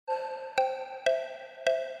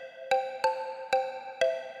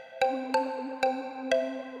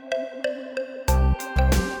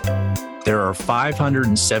There are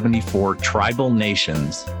 574 tribal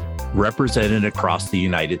nations represented across the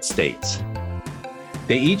United States.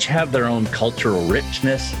 They each have their own cultural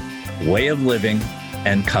richness, way of living,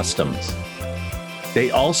 and customs.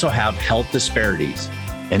 They also have health disparities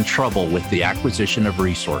and trouble with the acquisition of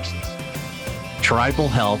resources. Tribal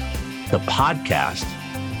Health, the podcast,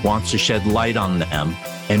 wants to shed light on them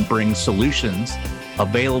and bring solutions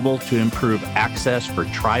available to improve access for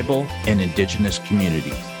tribal and Indigenous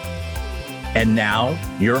communities. And now,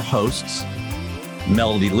 your hosts,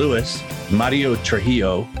 Melody Lewis, Mario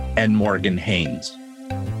Trujillo, and Morgan Haynes.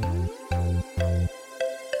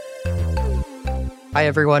 Hi,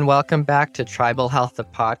 everyone. Welcome back to Tribal Health, the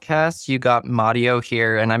podcast. You got Mario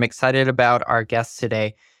here, and I'm excited about our guest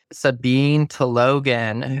today, Sabine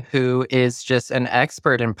Talaugon, who is just an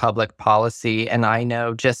expert in public policy, and I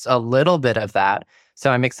know just a little bit of that. So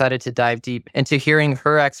I'm excited to dive deep into hearing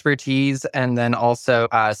her expertise and then also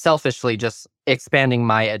selfishly just expanding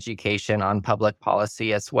my education on public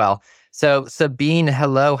policy as well. So Sabine,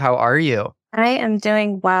 hello, how are you? I am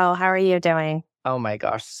doing well. How are you doing? Oh my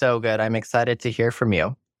gosh, so good. I'm excited to hear from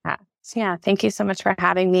you. Yeah, thank you so much for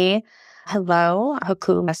having me. Hello,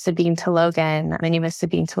 Haku Sabine Talaugon. My name is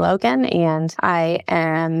Sabine Talaugon, and I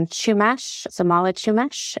am Chumash, Zamala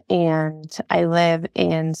Chumash, and I live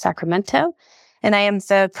in Sacramento. And I am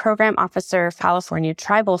the program officer of California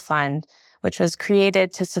Tribal Fund, which was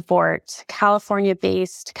created to support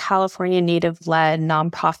California-based, California Native-led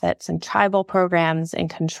nonprofits and tribal programs in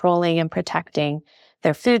controlling and protecting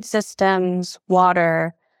their food systems,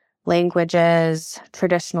 water, languages,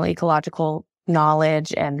 traditional ecological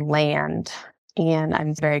knowledge, and land. And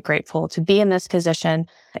I'm very grateful to be in this position.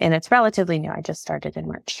 And it's relatively new. I just started in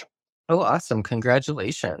March. Oh, awesome.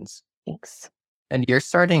 Congratulations. Thanks. And you're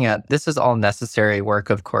starting at, this is all necessary work,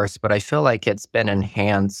 of course, but I feel like it's been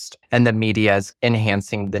enhanced and the media is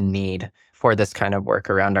enhancing the need for this kind of work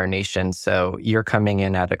around our nation. So you're coming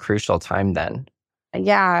in at a crucial time then.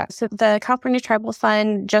 Yeah. So the California Tribal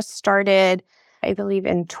Fund just started, I believe,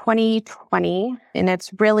 in 2020. And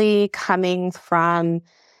it's really coming from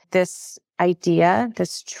this idea,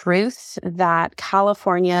 this truth that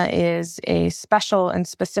California is a special and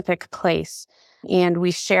specific place. And we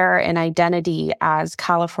share an identity as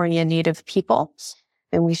California Native people.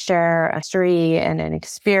 And we share a history and an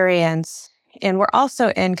experience. And we're also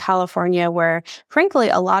in California where, frankly,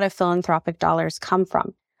 a lot of philanthropic dollars come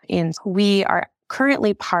from. And we are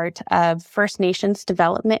currently part of First Nations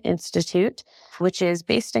Development Institute, which is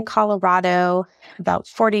based in Colorado, about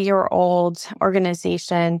 40-year-old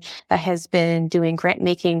organization that has been doing grant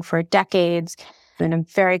making for decades. And I'm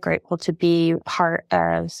very grateful to be part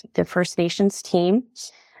of the First Nations team.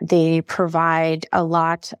 They provide a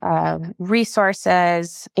lot of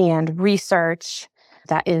resources and research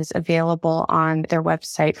that is available on their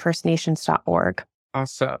website, firstnations.org.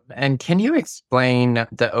 Awesome. And can you explain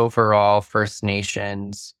the overall First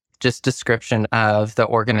Nations, just description of the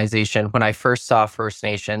organization? When I first saw First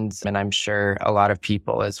Nations, and I'm sure a lot of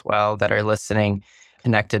people as well that are listening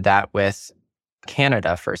connected that with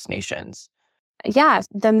Canada First Nations. Yeah,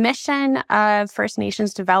 the mission of First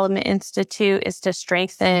Nations Development Institute is to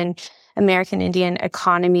strengthen American Indian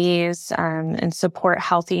economies and support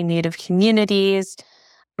healthy Native communities.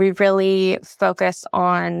 We really focus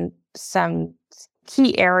on some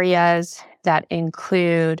key areas that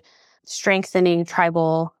include strengthening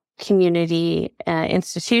tribal community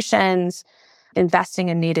institutions, investing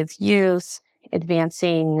in Native youth,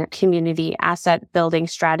 advancing community asset building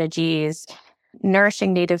strategies,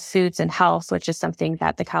 nourishing Native foods and health, which is something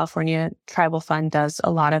that the California Tribal Fund does a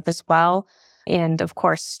lot of as well. And of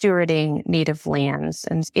course, stewarding Native lands.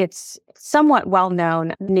 And it's somewhat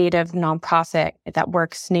well-known Native nonprofit that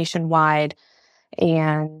works nationwide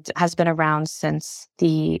and has been around since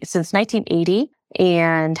 1980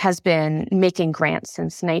 and has been making grants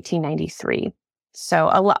since 1993. So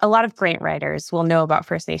a lot of grant writers will know about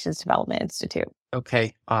First Nations Development Institute.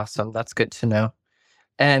 Okay, awesome. That's good to know.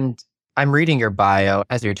 And I'm reading your bio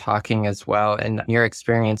as you're talking as well, and your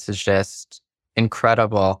experience is just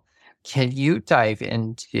incredible. Can you dive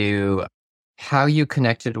into how you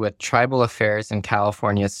connected with tribal affairs in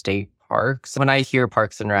California state parks? When I hear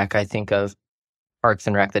Parks and Rec, I think of Parks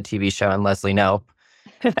and Rec, the TV show, and Leslie Knope,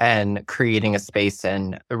 and creating a space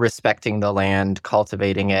and respecting the land,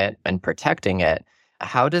 cultivating it, and protecting it.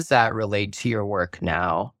 How does that relate to your work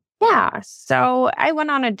now? Yeah, so I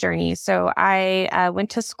went on a journey. So I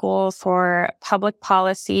went to school for public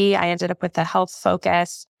policy. I ended up with a health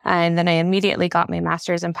focus, and then I immediately got my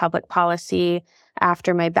master's in public policy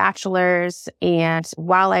after my bachelor's. And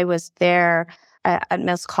while I was there at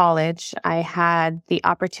Mills College, I had the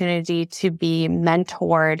opportunity to be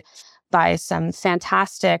mentored by some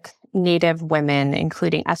fantastic Native women,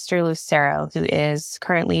 including Esther Lucero, who is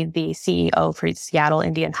currently the CEO for Seattle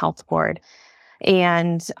Indian Health Board.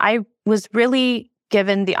 And I was really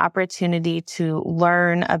given the opportunity to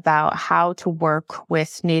learn about how to work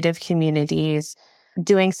with Native communities,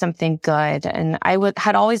 doing something good. And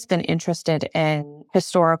had always been interested in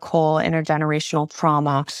historical intergenerational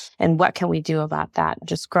trauma and what can we do about that.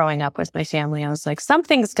 Just growing up with my family, I was like,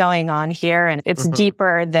 something's going on here and it's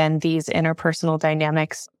deeper than these interpersonal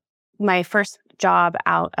dynamics. My first job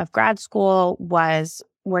out of grad school was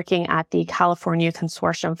working at the California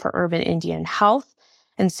Consortium for Urban Indian Health.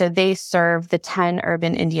 And so they serve the 10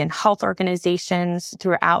 urban Indian health organizations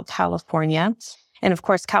throughout California. And of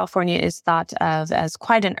course, California is thought of as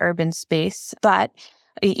quite an urban space. But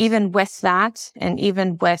even with that, and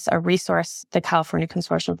even with a resource, the California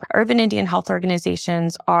Consortium for Urban Indian Health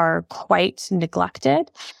Organizations are quite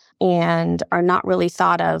neglected and are not really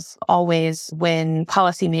thought of always when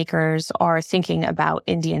policymakers are thinking about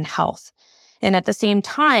Indian health. And at the same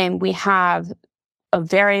time, we have a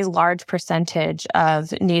very large percentage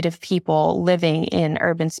of Native people living in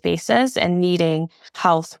urban spaces and needing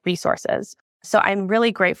health resources. So I'm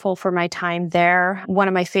really grateful for my time there. One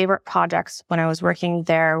of my favorite projects when I was working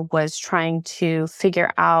there was trying to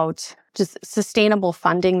figure out just sustainable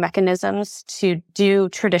funding mechanisms to do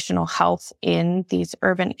traditional health in these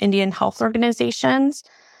urban Indian health organizations.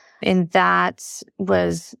 And that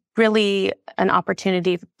was really an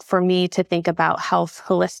opportunity for me to think about health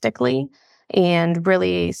holistically and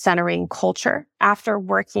really centering culture. After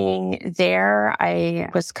working there, I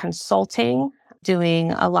was consulting,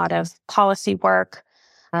 doing a lot of policy work,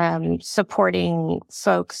 supporting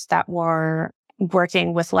folks that were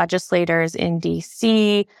working with legislators in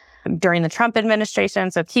DC during the Trump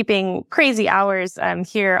administration. So keeping crazy hours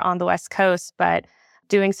here on the West Coast, but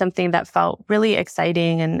doing something that felt really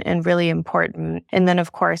exciting and really important. And then,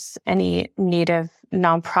 of course, any Native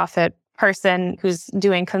nonprofit person who's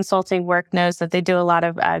doing consulting work knows that they do a lot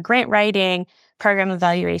of grant writing, program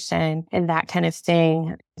evaluation, and that kind of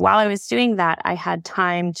thing. While I was doing that, I had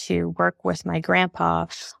time to work with my grandpa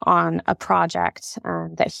on a project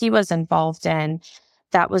that he was involved in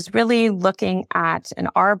that was really looking at an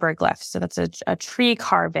arbor glyph. So that's a tree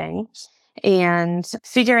carving, and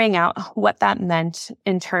figuring out what that meant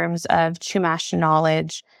in terms of Chumash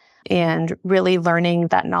knowledge, and really learning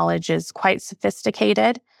that knowledge is quite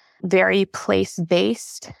sophisticated, very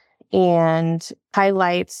place-based, and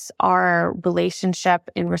highlights our relationship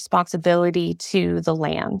and responsibility to the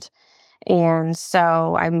land. And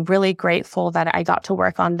so I'm really grateful that I got to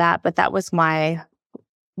work on that, but that was my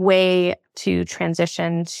way to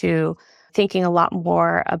transition to thinking a lot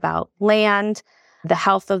more about land, the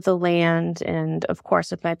health of the land, and of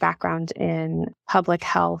course, with my background in public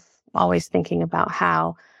health, always thinking about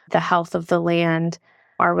how the health of the land,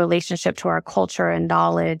 our relationship to our culture and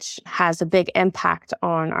knowledge has a big impact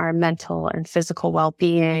on our mental and physical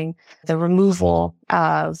well-being, the removal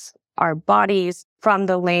of our bodies from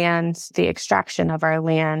the land, the extraction of our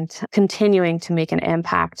land, continuing to make an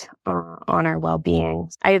impact on our well-being.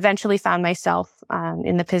 I eventually found myself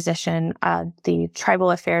in the position of the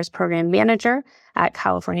Tribal Affairs Program Manager at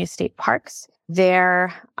California State Parks.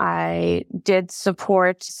 There, I did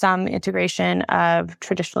support some integration of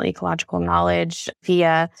traditional ecological knowledge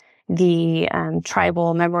via the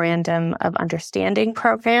Tribal Memorandum of Understanding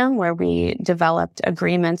program, where we developed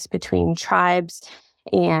agreements between tribes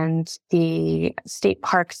and the state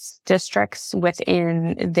parks districts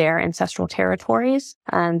within their ancestral territories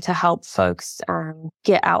to help folks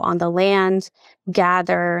get out on the land,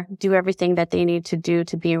 gather, do everything that they need to do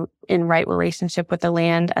to be in right relationship with the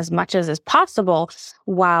land as much as is possible,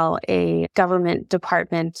 while a government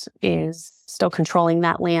department is still controlling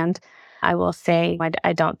that land. I will say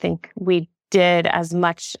I don't think we did as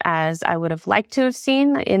much as I would have liked to have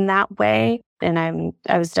seen in that way. And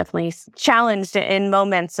I was definitely challenged in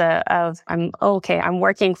moments of I'm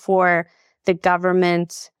working for the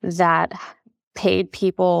government that paid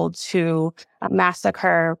people to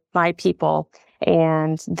massacre my people.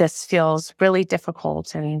 And this feels really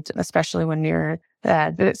difficult. And especially when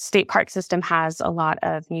the state park system has a lot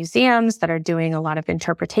of museums that are doing a lot of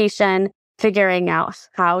interpretation, figuring out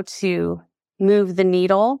how to move the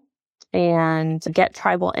needle and get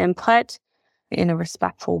tribal input in a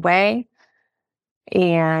respectful way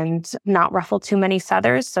and not ruffle too many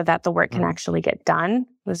feathers so that the work can actually get done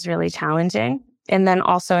was really challenging. And then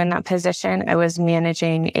also in that position, I was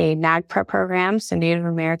managing a NAGPRA program, so Native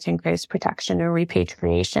American Graves Protection and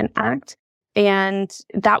Repatriation Act. And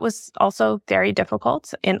that was also very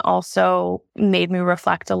difficult and also made me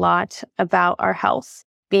reflect a lot about our health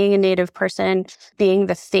being a Native person, being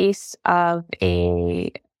the face of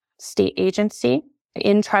a state agency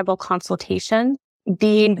in tribal consultation,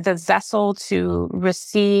 being the vessel to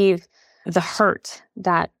receive the hurt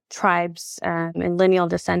that tribes and lineal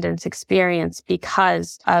descendants experience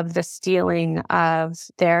because of the stealing of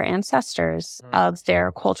their ancestors, of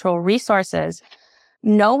their cultural resources.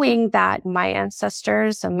 Knowing that my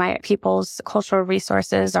ancestors and my people's cultural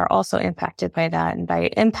resources are also impacted by that. And by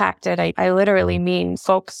impacted, I literally mean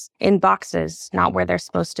folks in boxes, not where they're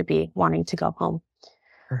supposed to be, wanting to go home.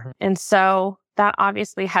 And so that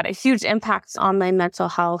obviously had a huge impact on my mental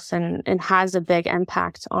health and has a big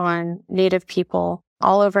impact on Native people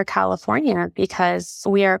all over California because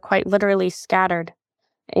we are quite literally scattered.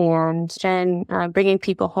 And bringing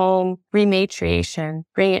people home, rematriation,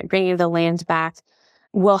 bringing the land back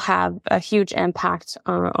will have a huge impact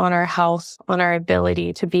on our health, on our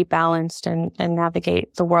ability to be balanced and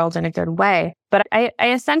navigate the world in a good way. But I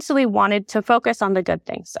essentially wanted to focus on the good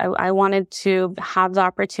things. I wanted to have the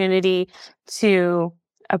opportunity to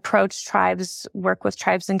approach tribes, work with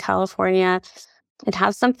tribes in California, and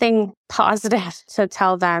have something positive to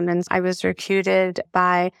tell them. And I was recruited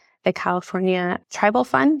by the California Tribal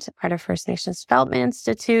Fund, part of First Nations Development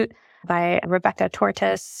Institute, by Rebecca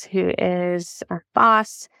Tortis, who is our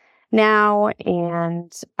boss now.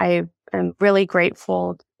 And I am really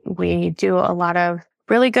grateful. We do a lot of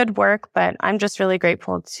really good work, but I'm just really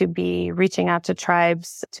grateful to be reaching out to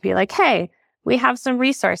tribes to be like, hey, we have some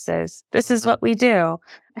resources. This is what we do.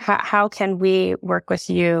 How can we work with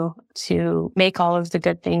you to make all of the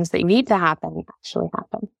good things that you need to happen actually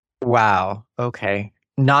happen? Wow. Okay.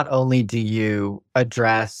 Not only do you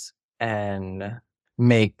address and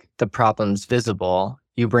make the problems visible,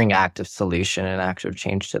 you bring active solution and active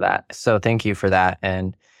change to that. So thank you for that.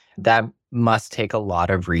 And that must take a lot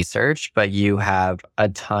of research, but you have a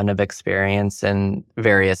ton of experience in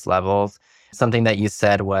various levels. Something that you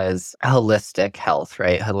said was holistic health,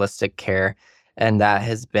 right? Holistic care. And that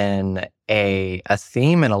has been a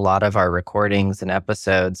theme in a lot of our recordings and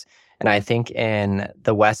episodes. And I think in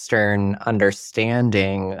the Western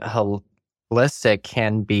understanding, holistic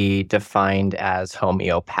can be defined as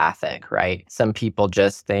homeopathic, right? Some people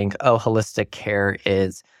just think, oh, holistic care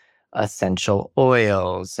is essential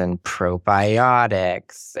oils and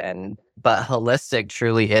probiotics. But holistic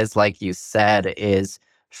truly is, like you said, is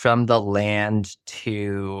from the land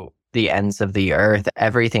to the ends of the earth.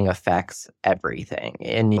 Everything affects everything.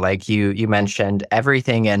 And like you mentioned,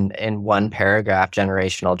 everything in one paragraph: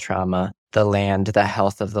 generational trauma, the land, the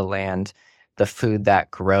health of the land, the food that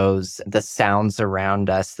grows, the sounds around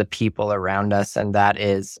us, the people around us. And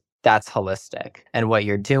that's holistic. And what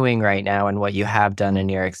you're doing right now and what you have done in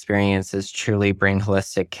your experience is truly bring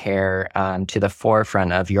holistic care to the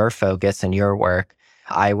forefront of your focus and your work.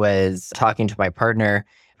 I was talking to my partner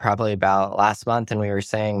probably about last month, and we were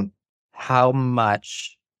saying how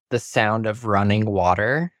much the sound of running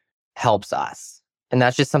water helps us. And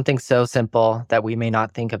that's just something so simple that we may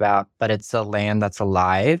not think about, but it's a land that's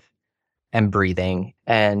alive and breathing.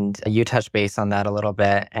 And you touched base on that a little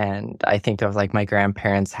bit. And I think of like my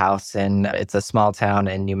grandparents' house, and it's a small town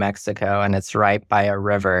in New Mexico, and it's right by a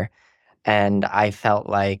river. And I felt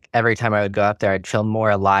like every time I would go up there, I'd feel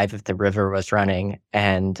more alive if the river was running,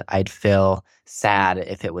 and I'd feel sad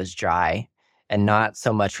if it was dry. And not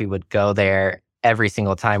so much we would go there every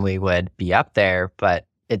single time we would be up there, but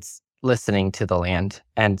it's listening to the land.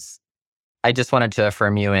 And I just wanted to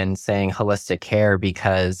affirm you in saying holistic care,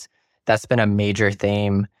 because that's been a major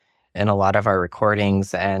theme in a lot of our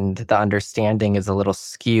recordings. And the understanding is a little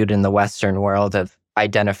skewed in the Western world of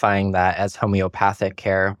identifying that as homeopathic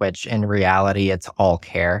care, which in reality, it's all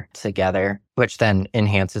care together, which then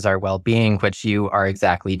enhances our well-being, which you are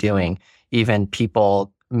exactly doing. Even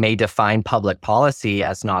people may define public policy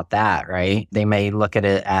as not that, right? They may look at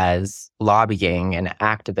it as lobbying and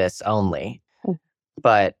activists only.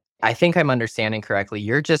 But I think I'm understanding correctly.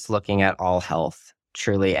 You're just looking at all health,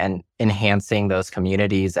 truly, and enhancing those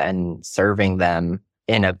communities and serving them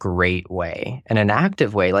in a great way, in an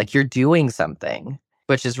active way, like you're doing something,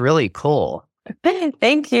 which is really cool.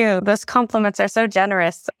 Thank you. Those compliments are so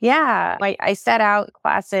generous. Yeah. I set out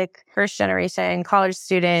classic first generation college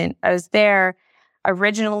student. I was there,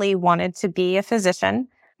 originally wanted to be a physician,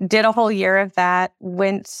 did a whole year of that,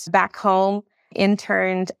 went back home,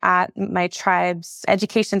 interned at my tribe's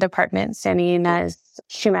education department, standing as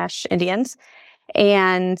Chumash Indians.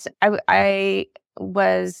 And I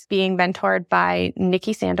was being mentored by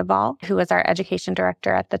Nikki Sandoval, who was our education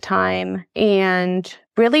director at the time, and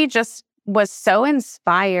really just was so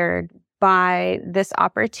inspired by this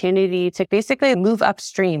opportunity to basically move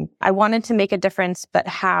upstream. I wanted to make a difference, but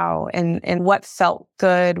how and what felt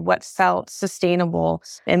good, what felt sustainable.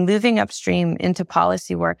 And moving upstream into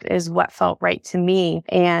policy work is what felt right to me.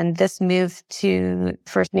 And this move to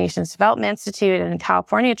First Nations Development Institute and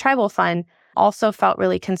California Tribal Fund also felt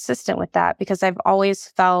really consistent with that, because I've always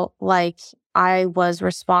felt like I was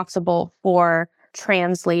responsible for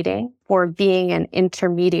translating, for being an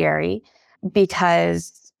intermediary,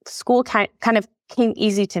 because school kind of came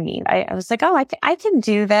easy to me. I was like, oh, I can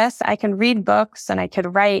do this. I can read books and I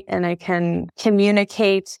could write and I can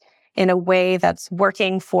communicate in a way that's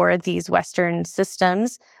working for these Western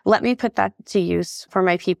systems. Let me put that to use for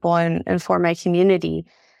my people and for my community.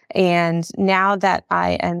 And now that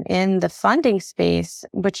I am in the funding space,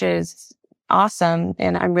 which is awesome,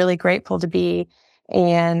 and I'm really grateful to be,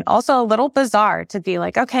 and also a little bizarre to be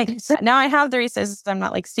like, okay, so now I have the resources. I'm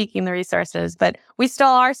not like seeking the resources, but we still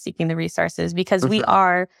are seeking the resources because we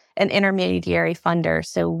are an intermediary funder.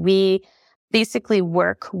 So we basically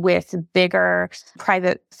work with bigger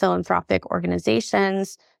private philanthropic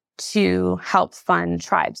organizations to help fund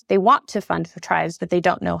tribes. They want to fund for tribes, but they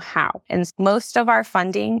don't know how. And most of our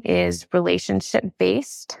funding is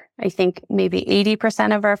relationship-based. I think maybe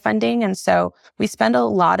 80% of our funding. And so we spend a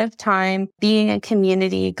lot of time being a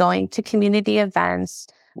community, going to community events,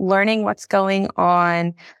 learning what's going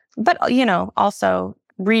on, but, also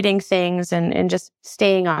reading things and just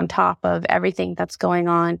staying on top of everything that's going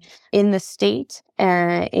on in the state.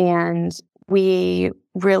 And we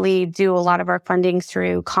really do a lot of our funding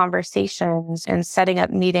through conversations and setting up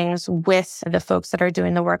meetings with the folks that are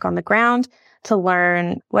doing the work on the ground to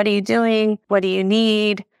learn, what are you doing? What do you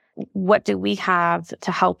need? What do we have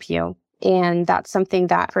to help you? And that's something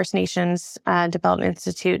that First Nations Development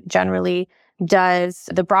Institute generally does.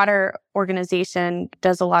 The broader organization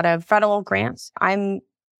does a lot of federal grants. I'm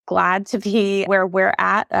glad to be where we're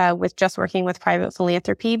at with just working with private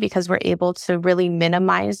philanthropy, because we're able to really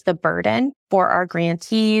minimize the burden for our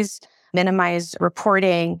grantees, minimize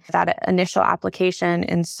reporting, that initial application,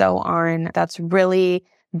 and so on. That's really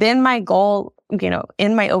been my goal,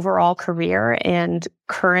 in my overall career. And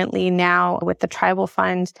currently now with the Tribal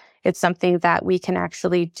Fund, it's something that we can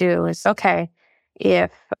actually do. Is okay,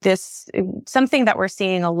 something that we're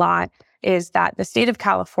seeing a lot is that the state of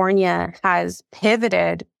California has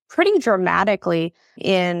pivoted pretty dramatically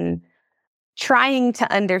in trying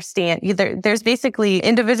to understand. There's basically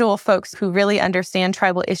individual folks who really understand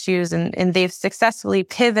tribal issues, and they've successfully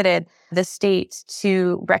pivoted the state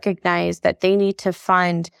to recognize that they need to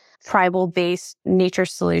fund tribal-based nature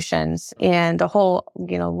solutions and a whole,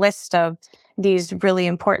 list of these really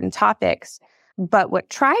important topics. But what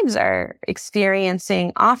tribes are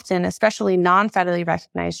experiencing often, especially non-federally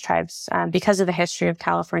recognized tribes, because of the history of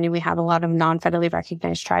California, we have a lot of non-federally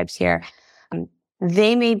recognized tribes here.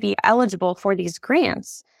 They may be eligible for these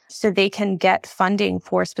grants, so they can get funding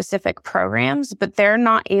for specific programs, but they're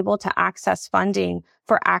not able to access funding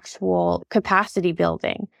for actual capacity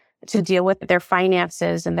building to deal with their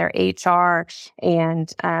finances and their HR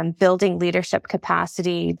and building leadership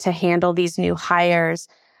capacity to handle these new hires,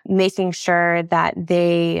 making sure that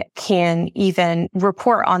they can even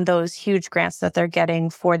report on those huge grants that they're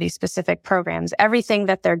getting for these specific programs. Everything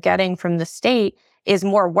that they're getting from the state is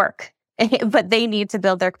more work, but they need to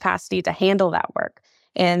build their capacity to handle that work.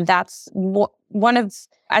 And that's one of,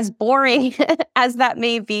 as boring as that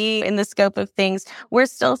may be in the scope of things, we're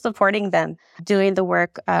still supporting them, doing the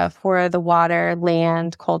work for the water,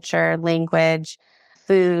 land, culture, language,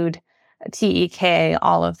 food, TEK,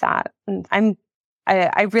 all of that. And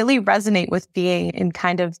I really resonate with being in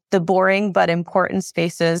kind of the boring but important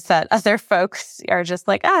spaces that other folks are just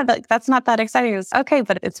like, that's not that exciting. It's okay,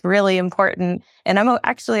 but it's really important. And I'm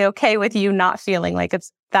actually okay with you not feeling like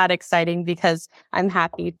it's that exciting, because I'm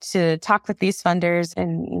happy to talk with these funders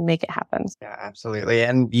and make it happen. Yeah, absolutely.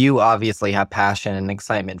 And you obviously have passion and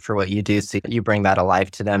excitement for what you do. So you bring that alive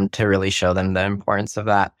to them to really show them the importance of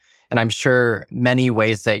that. And I'm sure many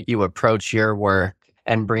ways that you approach your work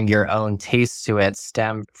and bring your own taste to it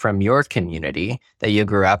stem from your community that you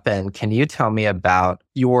grew up in. Can you tell me about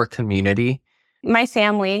your community? My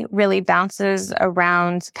family really bounces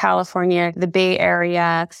around California, the Bay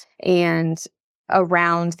Area, and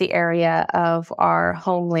around the area of our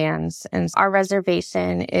homelands. And our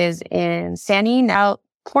reservation is in San Ynez,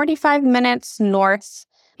 45 minutes north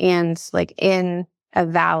and like in a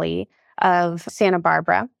valley of Santa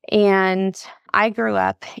Barbara. And I grew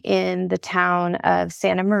up in the town of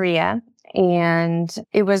Santa Maria, and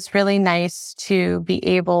it was really nice to be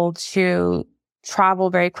able to travel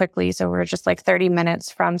very quickly. So we're just like 30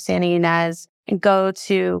 minutes from Santa Ynez and go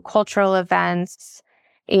to cultural events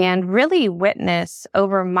and really witness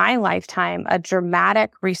over my lifetime a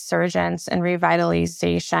dramatic resurgence and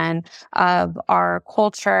revitalization of our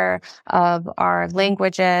culture, of our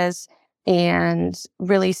languages, and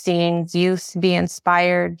really seeing youth be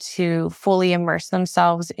inspired to fully immerse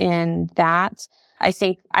themselves in that. I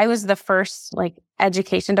think I was the first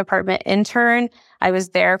education department intern. I was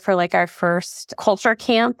there for our first culture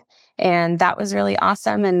camp, and that was really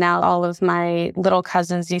awesome. And now all of my little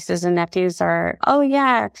cousins, nieces, and nephews are, oh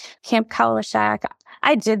yeah, Camp Kawashak.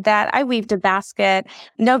 I did that. I weaved a basket.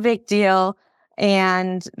 No big deal.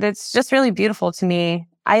 And it's just really beautiful to me.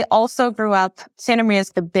 I also grew up, Santa Maria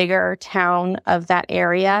is the bigger town of that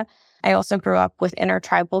area. I also grew up with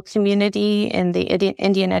intertribal community in the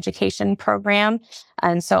Indian education program.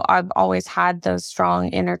 And so I've always had those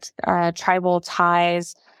strong tribal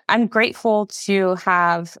ties. I'm grateful to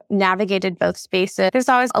have navigated both spaces. There's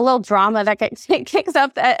always a little drama that kicks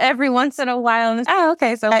up every once in a while. And,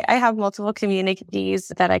 okay. So I have multiple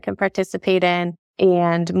communities that I can participate in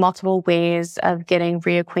and multiple ways of getting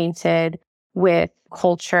reacquainted with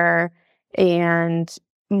culture and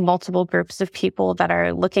multiple groups of people that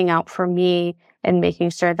are looking out for me and making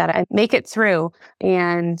sure that I make it through.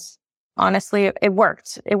 And honestly, it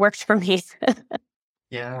worked. It worked for me.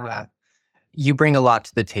 Yeah. You bring a lot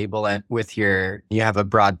to the table and you have a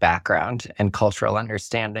broad background and cultural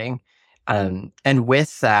understanding. And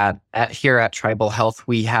with that, here at Tribal Health,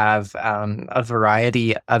 we have a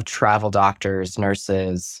variety of travel doctors,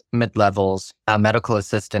 nurses, mid-levels, medical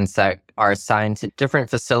assistants that are assigned to different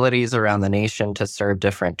facilities around the nation to serve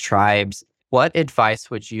different tribes. What advice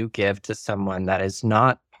would you give to someone that is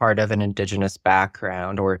not part of an Indigenous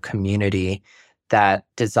background or community that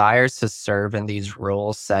desires to serve in these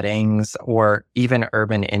rural settings or even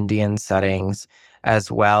urban Indian settings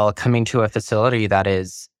as well, coming to a facility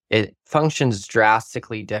it functions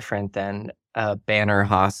drastically different than a Banner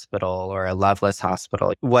hospital or a Loveless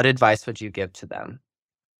hospital? What advice would you give to them?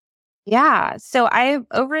 Yeah. So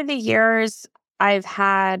over the years, I've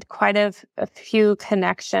had quite a few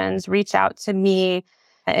connections reach out to me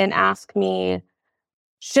and ask me,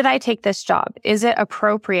 should I take this job? Is it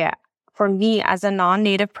appropriate for me as a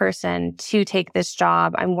non-Native person to take this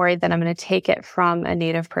job? I'm worried that I'm going to take it from a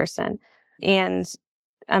Native person. And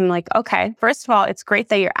I'm like, okay, first of all, it's great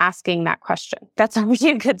that you're asking that question. That's a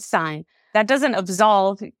really good sign. That doesn't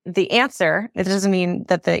absolve the answer. It doesn't mean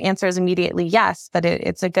that the answer is immediately yes, but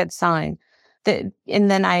it's a good sign. And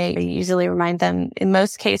then I usually remind them, in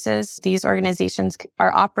most cases, these organizations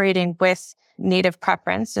are operating with Native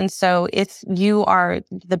preference. And so if you are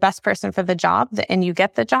the best person for the job and you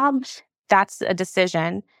get the job, that's a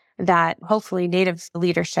decision that hopefully Native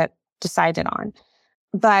leadership decided on.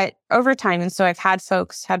 But over time, and so I've had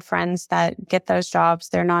friends that get those jobs,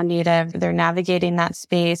 they're non-Native, they're navigating that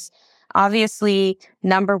space. Obviously,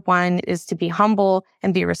 number one is to be humble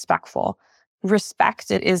and be respectful.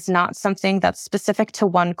 Respect is not something that's specific to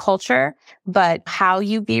one culture, but how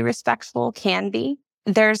you be respectful can be.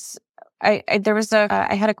 I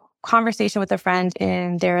had a conversation with a friend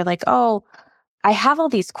and they're like, oh, I have all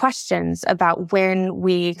these questions about when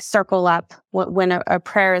we circle up, when a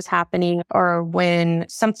prayer is happening or when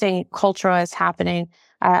something cultural is happening.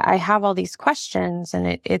 I have all these questions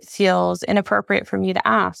and it feels inappropriate for me to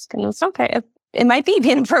ask. And it's okay. It might be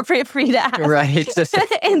inappropriate for you to ask. Right.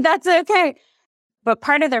 And that's okay. But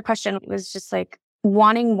part of their question was just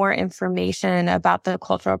wanting more information about the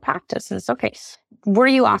cultural practice. And it's okay. Were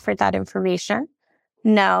you offered that information?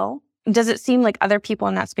 No. Does it seem like other people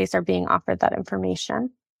in that space are being offered that information?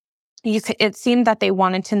 It seemed that they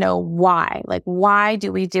wanted to know why. Why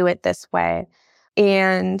do we do it this way?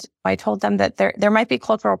 And I told them that there might be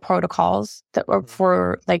cultural protocols that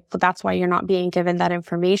are that's why you're not being given that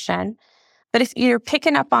information. But if you're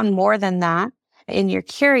picking up on more than that and you're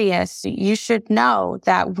curious, you should know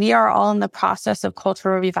that we are all in the process of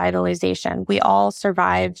cultural revitalization. We all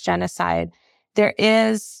survived genocide.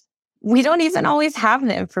 We don't even always have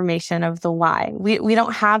the information of the why. We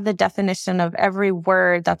don't have the definition of every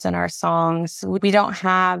word that's in our songs. We don't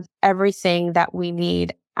have everything that we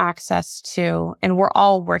need access to, and we're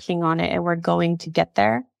all working on it and we're going to get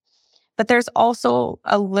there. But there's also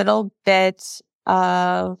a little bit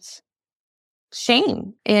of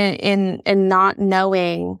shame in not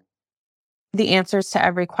knowing the answers to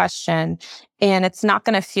every question. And it's not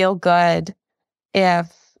going to feel good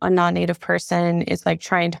if a non-Native person is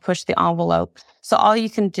trying to push the envelope. So all you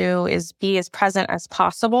can do is be as present as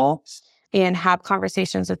possible and have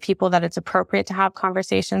conversations with people that it's appropriate to have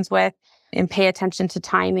conversations with and pay attention to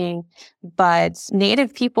timing. But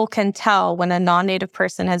Native people can tell when a non-Native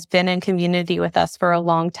person has been in community with us for a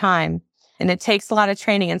long time. And it takes a lot of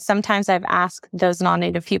training. And sometimes I've asked those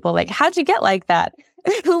non-Native people, like, how'd you get like that?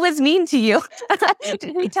 Who was mean to you?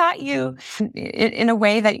 Who taught you in a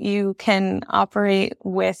way that you can operate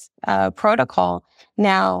with protocol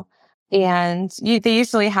now? And they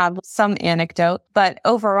usually have some anecdote, but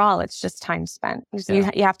overall, it's just time spent. You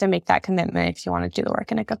have to make that commitment if you want to do the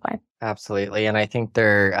work in a good way. Absolutely. And I think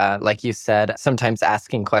like you said, sometimes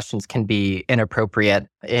asking questions can be inappropriate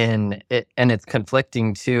and it's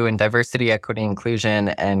conflicting too. In diversity, equity, inclusion,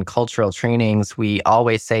 and cultural trainings, we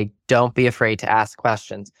always say, don't be afraid to ask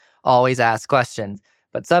questions. Always ask questions.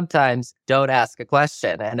 But sometimes don't ask a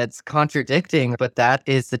question. And it's contradicting, but that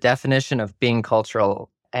is the definition of being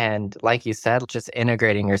cultural. And like you said, just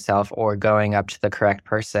integrating yourself or going up to the correct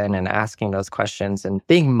person and asking those questions and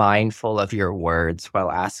being mindful of your words while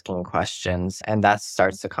asking questions. And that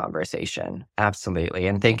starts the conversation. Absolutely.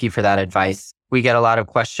 And thank you for that advice. We get a lot of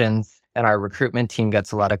questions and our recruitment team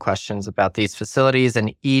gets a lot of questions about these facilities,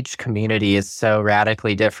 and each community is so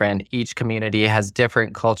radically different. Each community has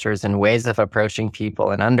different cultures and ways of approaching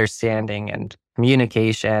people and understanding and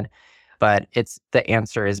communication. But the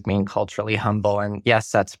answer is being culturally humble. And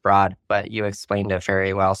yes, that's broad, but you explained it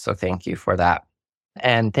very well. So thank you for that.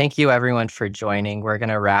 And thank you everyone for joining. We're going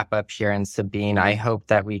to wrap up here. And Sabine, I hope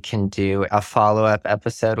that we can do a follow-up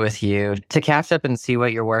episode with you to catch up and see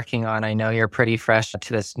what you're working on. I know you're pretty fresh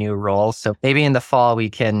to this new role. So maybe in the fall, we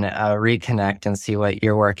can reconnect and see what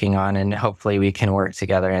you're working on. And hopefully we can work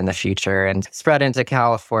together in the future and spread into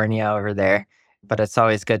California over there. But it's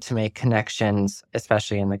always good to make connections,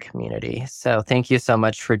 especially in the community. So thank you so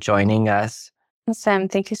much for joining us. Awesome.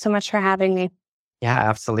 Thank you so much for having me. Yeah,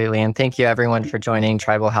 absolutely. And thank you everyone for joining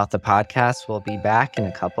Tribal Health, the podcast. We'll be back in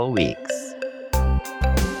a couple weeks.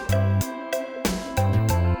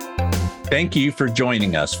 Thank you for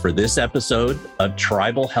joining us for this episode of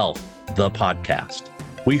Tribal Health, the podcast.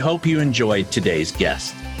 We hope you enjoyed today's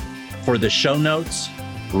guest. For the show notes,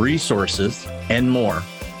 resources, and more,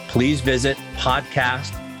 please visit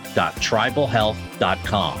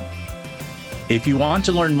podcast.tribalhealth.com. If you want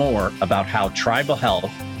to learn more about how tribal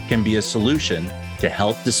health can be a solution to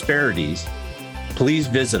health disparities, please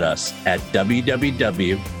visit us at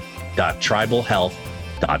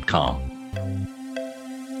www.tribalhealth.com.